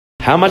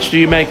How much do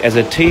you make as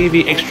a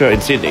TV extra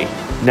in Sydney?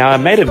 Now, I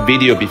made a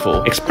video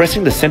before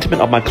expressing the sentiment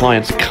of my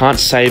clients can't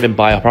save and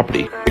buy a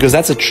property. Because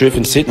that's the truth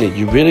in Sydney,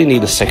 you really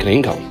need a second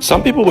income.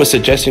 Some people were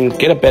suggesting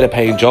get a better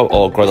paying job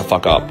or grow the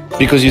fuck up.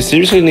 Because you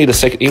seriously need a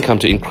second income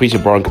to increase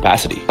your borrowing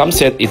capacity. Some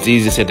said it's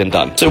easier said than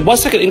done. So what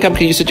second income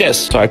can you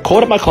suggest? So I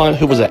called up my client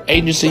who was an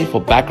agency for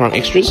background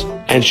extras,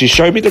 and she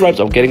showed me the ropes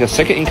of getting a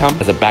second income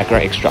as a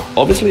background extra.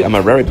 Obviously, I'm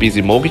a very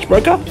busy mortgage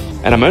broker,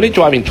 and I'm only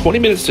driving 20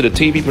 minutes to the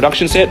TV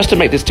production set just to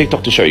make this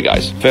TikTok to show you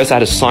guys. First, I had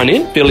to sign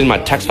in, fill in my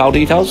tax file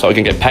details so I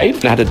can get paid,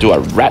 and I had to do a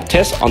rat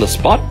test on the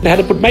spot, and I had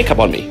to put makeup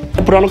on me.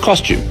 I put on a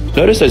costume.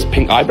 Notice those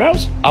pink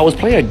eyebrows? I was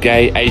playing a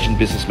gay Asian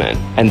businessman,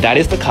 and that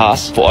is the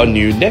cast for a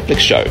new Netflix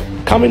show,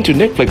 coming to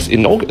Netflix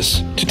in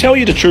August. To tell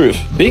you the truth,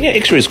 being an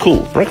extra is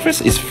cool.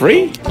 Breakfast is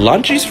free,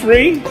 lunch is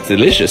free, it's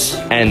delicious,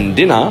 and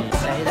dinner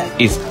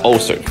is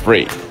also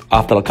free.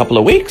 After a couple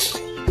of weeks,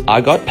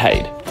 I got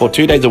paid. For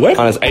 2 days of work,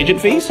 minus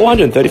agent fees,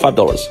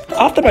 $435.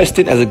 After my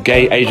stint as a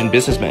gay Asian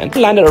businessman, I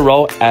landed a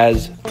role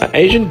as an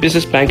Asian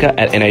business banker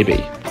at NAB.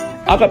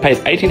 I got paid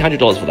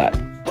 $1,800 for that.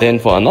 Then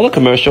for another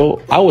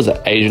commercial, I was an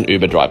Asian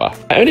Uber driver.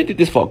 I only did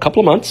this for a couple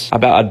of months,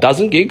 about a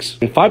dozen gigs,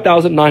 and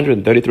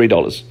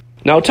 $5,933.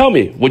 Now tell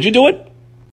me, would you do it?